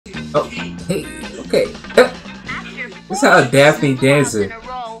Oh, hey, okay. This is how Daphne dances.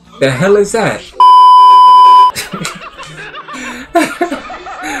 The hell is that?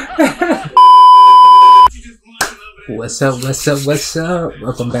 What's up, what's up, what's up?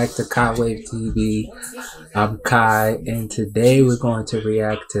 Welcome back to Ky.WaveTv. I'm Kai, and today we're going to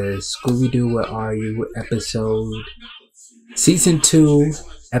react to Scooby-Doo, Where Are You? Season 2,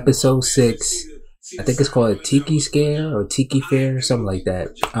 Episode 6. I think it's called a Tiki Scare or Tiki Fair or something like that.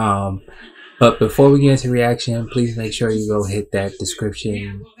 But before we get into reaction, please make sure you go hit that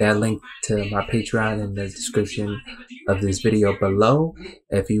description, that link to my Patreon in the description of this video below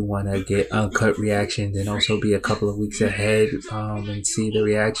if you want to get uncut reactions and also be a couple of weeks ahead and see the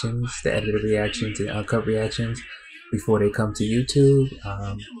reactions, the edited reactions and uncut reactions before they come to YouTube.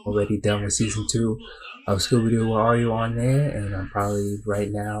 Already done with season 2 of Scooby-Doo, Where Are You on there, and I'm probably right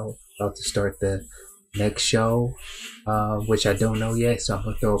now about to start the next show, which I don't know yet, so I'm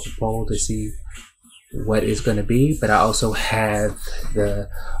gonna throw up a poll to see what it's gonna be. But I also have the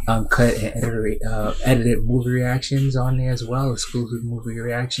uncut and edited movie reactions on there as well, exclusive movie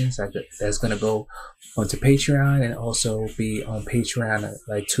reactions. That's gonna go onto Patreon and also be on Patreon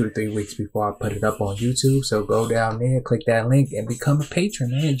like 2 to 3 weeks before I put it up on YouTube. So go down there, click that link, and become a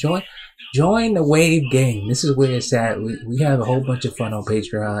patron, man. Join the Wave gang. This is where it's at. We have a whole bunch of fun on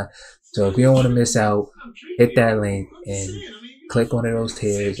Patreon. So if you don't want to miss out, hit that link and click one of those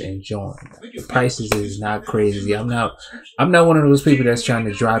tiers and join. The prices is not crazy. I'm not one of those people that's trying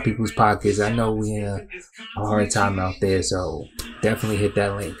to dry people's pockets. I know we in a hard time out there, so definitely hit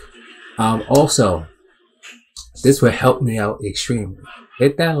that link. Also, this will help me out extremely.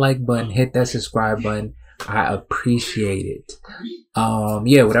 Hit that like button, hit that subscribe button. I appreciate it.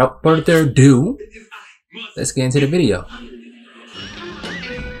 Yeah, without further ado, let's get into the video.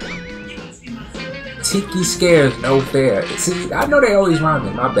 Tiki Scares, no fair. See, I know they always rhyme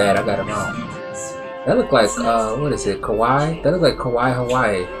me. My bad, I got it wrong. That look like, what is it, Kauai? That look like Kauai,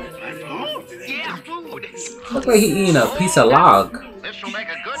 Hawaii. Look like he eating a piece of log.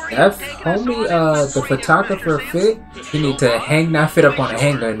 If homie, the photographer fit, he need to hang that fit up on a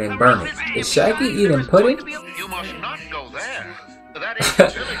hanger and then burn it. Is Shaggy eating pudding?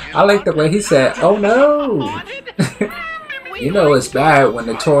 I like the way he said, oh no! You know it's bad when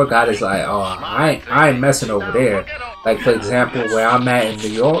the tour guide is like, oh, I ain't messing over there. Like, for example, where I'm at in New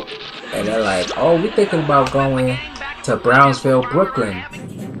York, and they're like, oh, we're thinking about going to Brownsville, Brooklyn.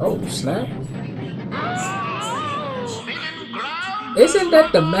 Oh, snap. Isn't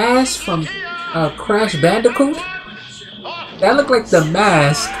that the mask from Crash Bandicoot? That looked like the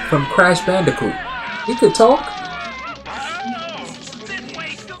mask from Crash Bandicoot. He could talk.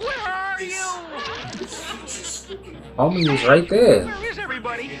 Homie was right there. Where is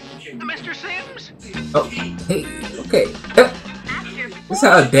everybody? Mr. Sims? Oh, hey, okay. This is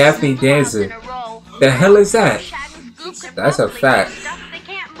how Daphne dances. The hell is that? That's a fact.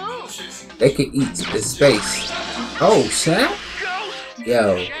 They can eat the space. Oh, snap?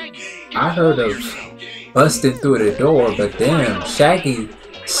 Yo, I heard of busting through the door, but damn, Shaggy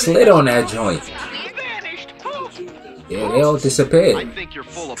slid on that joint. Yeah, they all disappeared. I think you're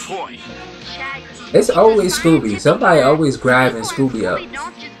full of points. It's always Scooby. Somebody always grabbing Scooby up.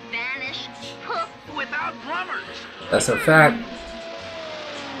 That's a fact.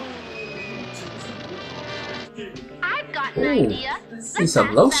 Ooh, need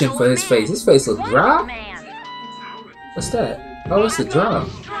some lotion for his face. His face looks dry. What's that? Oh, it's the drum.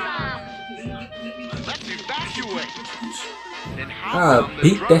 Ah,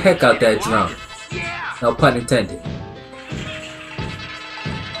 beat the heck out that drum. No pun intended.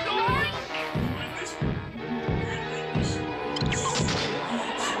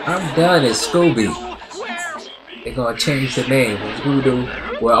 I'm done as Scooby. They're gonna change the name from Scooby-Doo,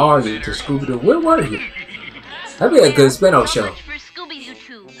 Where Are You? To Scooby-Doo, Where Were You? That'd be a good spin-off show.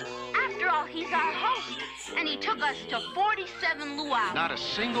 After all, he's our host, and he took us to 47 luau's. Not a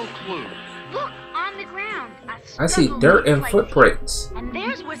single clue. Look, on the ground. I see dirt and footprints. And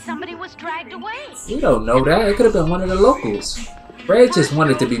there's where somebody was dragged away. We don't know that. It could have been one of the locals. Fred just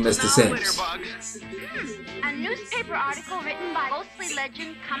wanted to be Mr. Sims. A newspaper article written by ghostly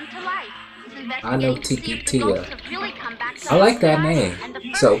legend come to life. I know Tiki Tia. I like that name.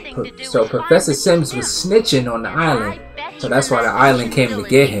 So Professor Sims was snitching on the island, so that's why the island came to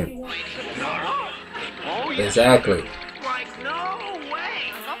get him. Exactly.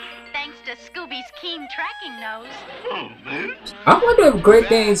 Thanks to Scooby's keen tracking nose. I wonder if Great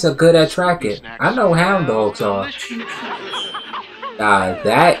Danes are good at tracking. I know hound dogs are. Nah,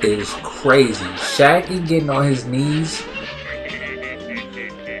 that is crazy. Shaggy getting on his knees.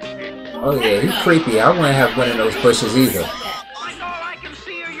 Oh yeah, he's creepy. I wouldn't have one of those bushes either. All I can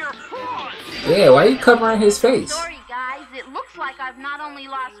see are your Yeah, why are you covering his face? Sorry, guys. It looks like I've not only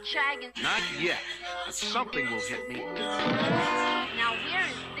lost Shag and... Not yet, but something will hit me. Now, where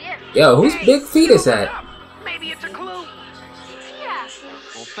is this? Yo, whose big feet is that? Maybe it's a clue. Yeah,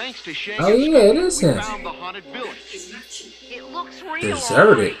 Well, thanks to Shag Oh and yeah, it Scooby, is we him. found the haunted village. it looks real.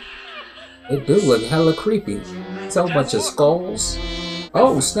 Deserted. It do look hella creepy. So bunch of skulls.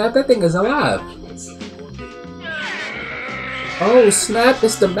 Oh snap, that thing is alive. Oh snap,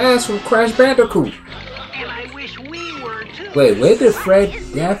 it's the mask from Crash Bandicoot. And I wish we were too. Wait, where did Fred,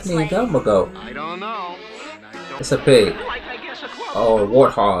 Daphne, and Velma go? I don't know. It's a pig. Like, I guess a clone. Or a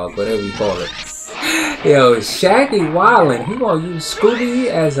warthog, whatever you call it. Yo, Shaggy wildin'. He gonna use Scooby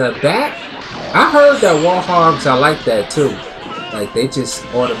as a bat? I heard that warthogs are like that too. Like they just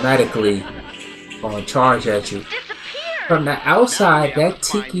automatically gonna charge at you. Disappeared. From the outside, that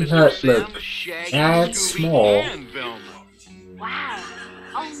tiki hut looked mad small. Wow.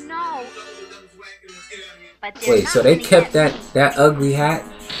 Oh no. But they're Wait, not so they gonna kept get- that ugly hat?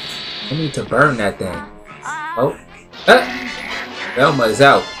 I need to burn that thing. Oh. Velma is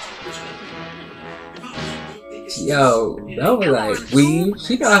out. Yo, Velma like weave.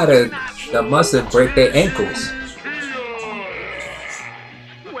 She know how to the mustard break their ankles.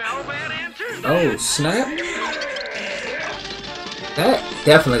 Well, that answers Oh snap! That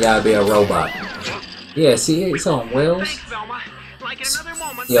definitely gotta be a robot. Yeah, see it's on wheels. Thanks, Velma. Like another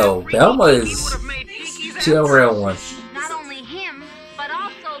moment, Yo, that Velma freaky is would have made Tiki's she a real one. Not only him, but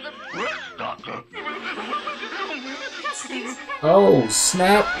also the... Oh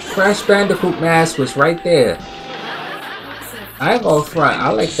snap! Crash Bandicoot mask was right there. I ain't gonna front. I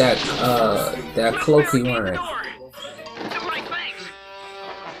like that that cloak he wearing. Like, thanks.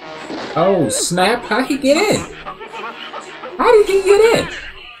 Oh snap! How'd he get in? How did he get in?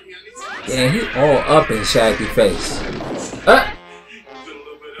 Yeah, he all up in Shaggy face.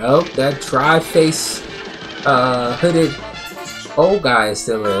 Oh, that dry face hooded old guy is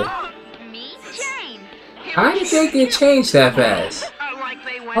still there. Me, Jane. How did they get changed that fast? Like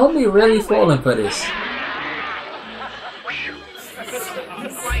they went Homie really falling for this.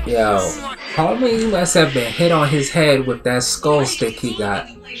 Yo, homie must have been hit on his head with that skull stick he got.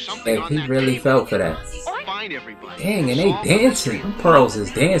 If he really fell for that. find everybody. Dang, and they dancing. Them pearls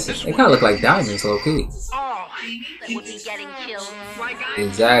is dancing. They kinda look like diamonds, low key. Oh, That would be getting killed. like I...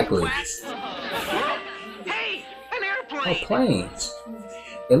 Exactly. Hey, an Oh, airplane. planes.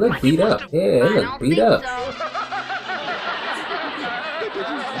 It look beat up. Yeah, it I look don't beat think up. so.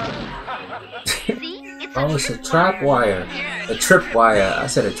 See? It's Oh, it's a trap wire. A trip wire. I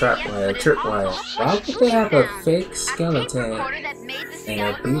said a trap wire. A trip wire. Why would they have a fake skeleton and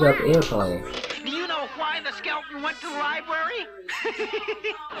a beat up airplane? Do you know why the skeleton went to the library?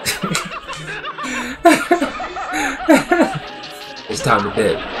 It's time to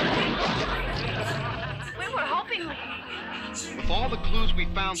dip. We were hoping... With all the clues we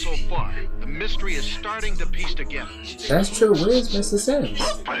found so far, the mystery is starting to piece together. That's true. Where's Mr. Sims?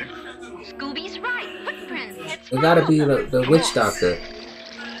 Scooby's right. Footprints. It's It gotta be the witch doctor.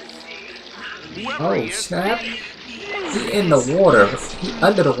 Oh, snap. He in the water. He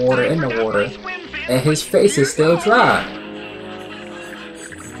under the water, in the water. And his face is still dry.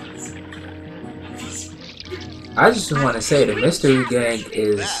 I just want to say the mystery gang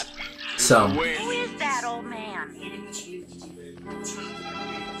is some. Who is that old man?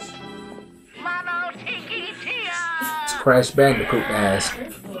 Mono Tiki Tia! It's Crash Bandicoot mask.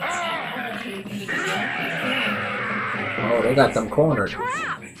 Oh, they got them cornered.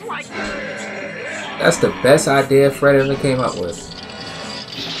 That's the best idea Fred ever came up with.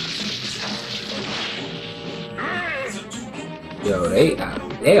 Yo, they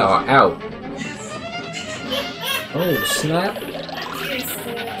are out. Oh snap!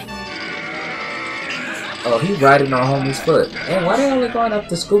 Oh, he riding on homie's foot. And why they only going up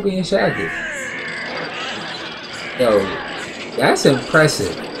to Scooby and Shaggy? Yo, that's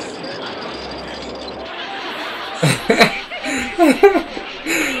impressive.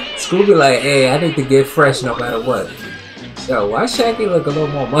 Scooby like, hey, I need to get fresh no matter what. Yo, why Shaggy look a little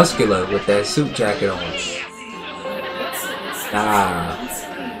more muscular with that suit jacket on? Nah.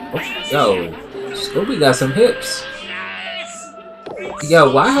 Oh, yo, Scooby got some hips.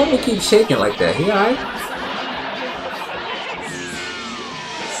 Yo, why homie keep shaking like that? He alright?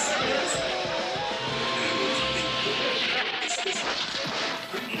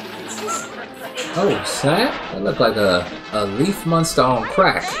 Oh, snap. That look like a leaf monster on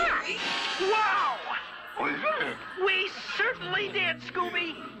crack. Wow! We certainly did,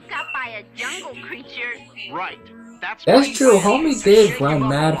 Scooby. Got by a jungle creature. Right. That's True, homie did run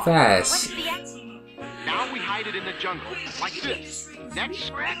mad fast. What's the... Now we hide it in the jungle, like this.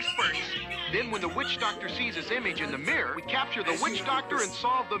 Next, we're experts. Then when the witch doctor sees his image in the mirror, we capture the witch doctor and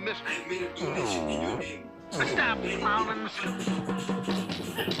solve the mystery. Stop clowning.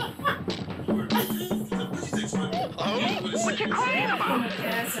 Oh, what you crying about?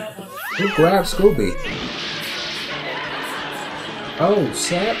 Who grabbed Scooby? Oh,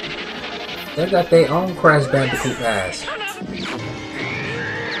 snap. They got their own Crash Bandicoot pass.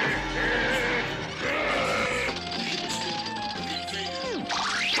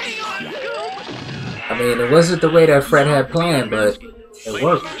 I mean, it wasn't the way that Fred had planned, but it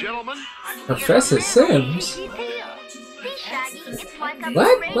worked. Professor Sims?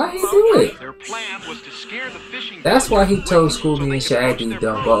 What? Why he do it? Their plan was to scare the fishing. That's why he told Scooby and Shaggy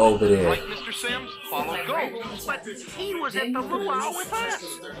don't go over there. Like Mr. Sims, follow ghosts. But he was at the luau with us.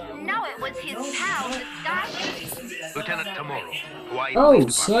 No, it was his pal, the Scotch. Lieutenant Tomorrow, Hawaiian. Oh,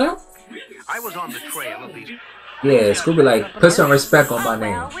 snap. I was on the trail of these. Yeah, Scooby like, put some respect on my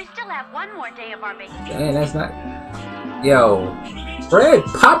name. Well, we still have one more day of our vacation. Dang, that's not... Yo, Fred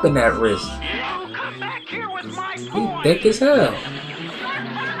popping that wrist. Come back here with my He boy. thick as hell.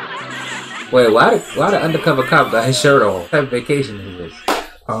 Wait, why the undercover cop got his shirt off? What type of vacation is this?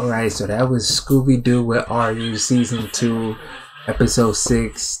 Alright, so that was Scooby-Doo with RU Season 2, Episode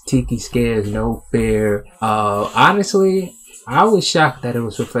 6, Tiki Scares No Fear. Honestly, I was shocked that it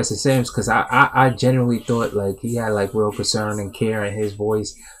was Professor Sims because I genuinely thought like he had like real concern and care in his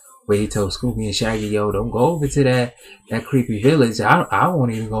voice where he told Scooby and Shaggy, yo, don't go over to that creepy village. I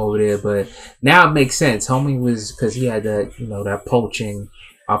won't even go over there. But now it makes sense. Homie was, because he had that, you know, that poaching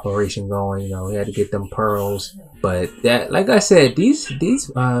operation going, you know, he had to get them pearls. But that, like I said, these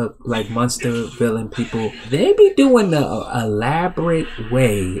like monster villain people, they be doing the elaborate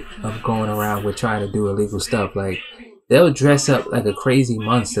way of going around with trying to do illegal stuff. Like they'll dress up like a crazy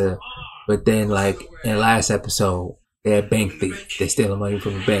monster, but then like in last episode, they're a bank thief. They're stealing money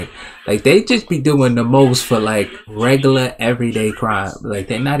from the bank. Like they just be doing the most for like regular everyday crime. Like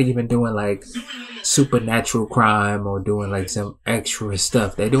they're not even doing like supernatural crime or doing like some extra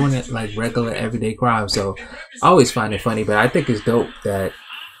stuff. They're doing it like regular everyday crime. So I always find it funny, but I think it's dope that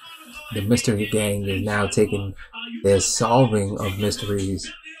the mystery gang is now taking their solving of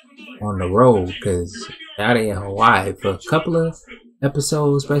mysteries on the road, because now they in Hawaii for a couple of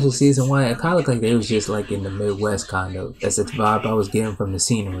episodes, especially season 1. It kind of looked like they was just like in the Midwest, kind of. That's the vibe I was getting from the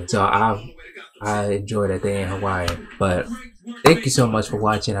scenery. So I enjoy that they in Hawaii. But thank you so much for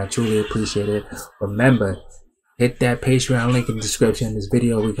watching. I truly appreciate it. Remember, hit that Patreon link in the description. This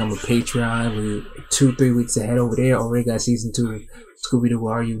video become a Patreon. We 2-3 weeks ahead over there. Already got season 2 Scooby-Doo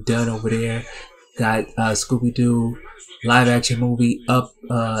Are You Done over there. Got Scooby-Doo live action movie up,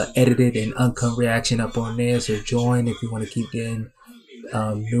 edited and uncut reaction up on there. So join if you want to keep getting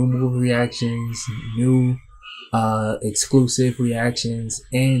new movie reactions, new exclusive reactions,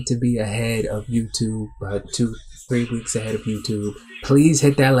 and to be ahead of YouTube, about 2-3 weeks ahead of YouTube. Please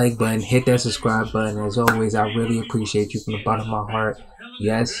hit that like button, hit that subscribe button. As always, I really appreciate you from the bottom of my heart.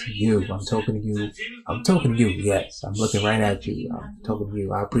 Yes, you. I'm talking to you. I'm talking to you. Yes, I'm looking right at you. I'm talking to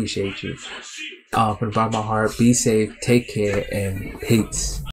you. I appreciate you. From the bottom of my heart, be safe, take care, and peace.